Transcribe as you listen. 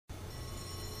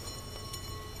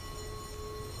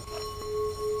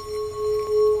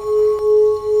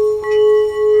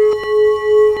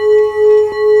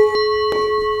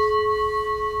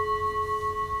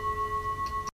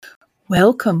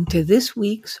Welcome to this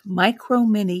week's Micro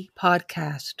Mini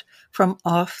podcast from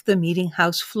Off the Meeting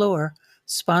House Floor,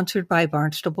 sponsored by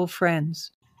Barnstable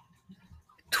Friends.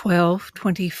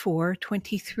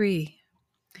 12/24/23.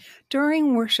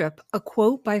 During worship, a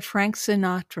quote by Frank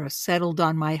Sinatra settled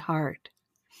on my heart.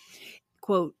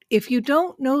 Quote, "If you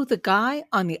don't know the guy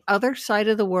on the other side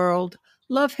of the world,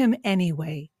 love him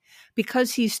anyway,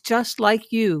 because he's just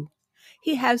like you.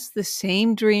 He has the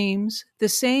same dreams, the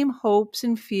same hopes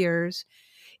and fears.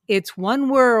 It's one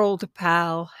world,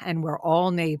 pal, and we're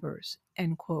all neighbors."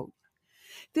 End quote.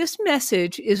 This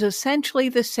message is essentially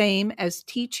the same as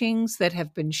teachings that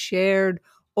have been shared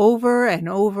over and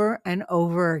over and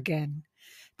over again,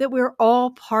 that we're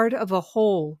all part of a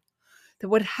whole, that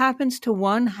what happens to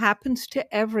one happens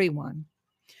to everyone.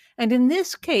 And in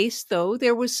this case, though,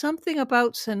 there was something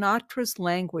about Sinatra's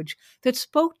language that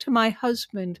spoke to my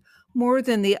husband more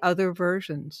than the other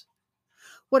versions.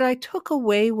 What I took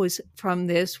away from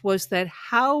this was that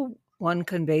how one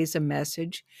conveys a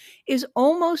message is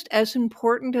almost as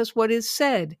important as what is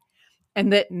said,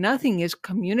 and that nothing is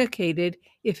communicated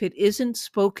if it isn't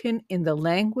spoken in the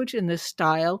language and the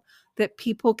style that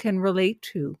people can relate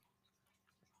to.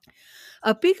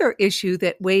 A bigger issue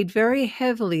that weighed very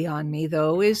heavily on me,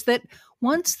 though, is that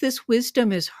once this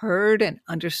wisdom is heard and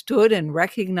understood and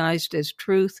recognized as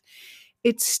truth,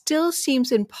 it still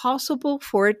seems impossible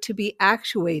for it to be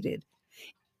actuated,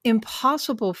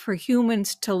 impossible for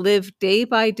humans to live day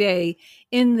by day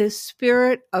in this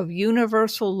spirit of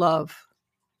universal love.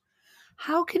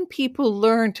 How can people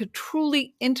learn to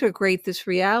truly integrate this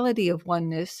reality of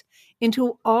oneness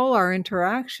into all our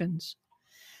interactions?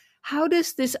 How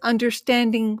does this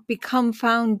understanding become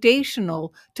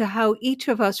foundational to how each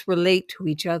of us relate to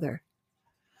each other?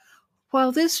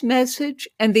 While this message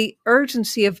and the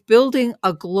urgency of building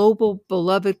a global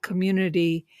beloved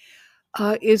community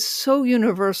is so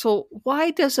universal,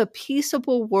 why does a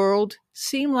peaceable world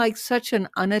seem like such an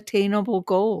unattainable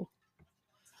goal?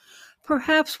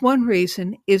 Perhaps one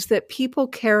reason is that people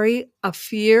carry a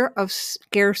fear of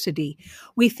scarcity.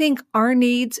 We think our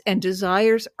needs and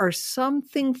desires are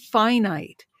something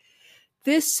finite.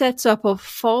 This sets up a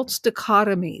false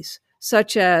dichotomies,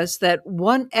 such as that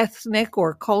one ethnic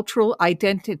or cultural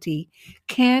identity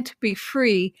can't be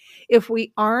free if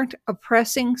we aren't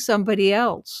oppressing somebody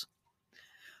else.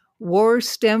 Wars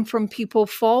stem from people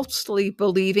falsely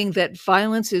believing that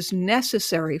violence is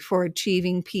necessary for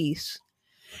achieving peace.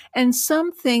 And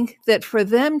some think that for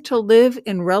them to live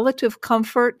in relative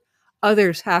comfort,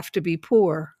 others have to be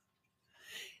poor.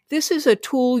 This is a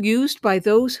tool used by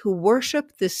those who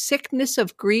worship the sickness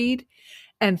of greed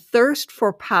and thirst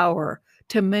for power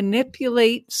to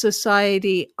manipulate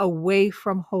society away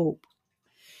from hope.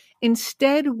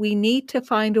 Instead, we need to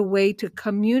find a way to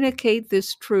communicate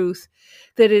this truth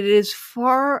that it is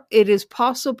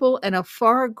possible and a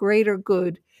far greater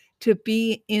good to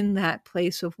be in that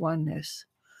place of oneness.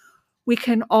 We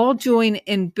can all join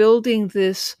in building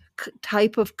this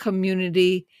type of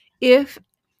community if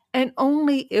and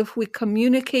only if we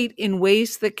communicate in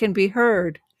ways that can be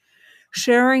heard,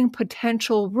 sharing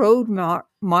potential road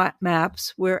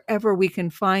maps wherever we can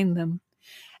find them,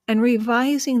 and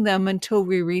revising them until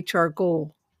we reach our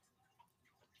goal.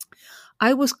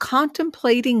 I was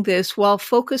contemplating this while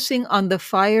focusing on the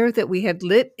fire that we had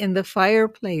lit in the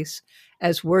fireplace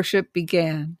as worship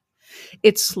began.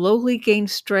 It slowly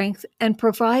gained strength and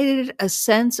provided a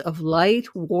sense of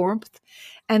light, warmth,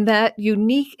 and that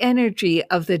unique energy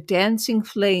of the dancing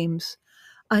flames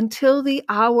until the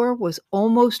hour was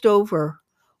almost over,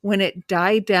 when it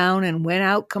died down and went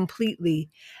out completely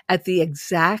at the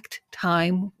exact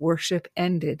time worship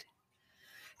ended.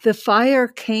 The fire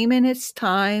came in its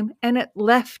time and it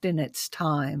left in its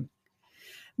time.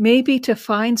 Maybe to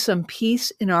find some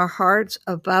peace in our hearts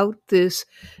about this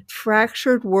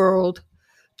fractured world,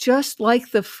 just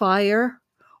like the fire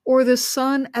or the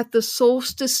sun at the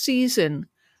solstice season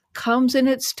comes in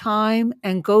its time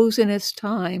and goes in its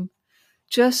time.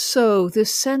 Just so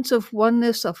this sense of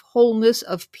oneness, of wholeness,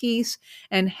 of peace,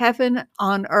 and heaven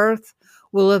on earth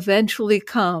will eventually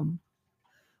come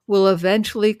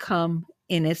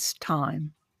in its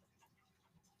time.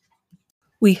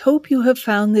 We hope you have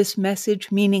found this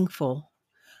message meaningful.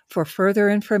 For further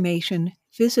information,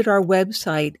 visit our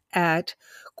website at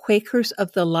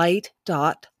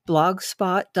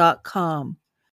quakersofthelight.blogspot.com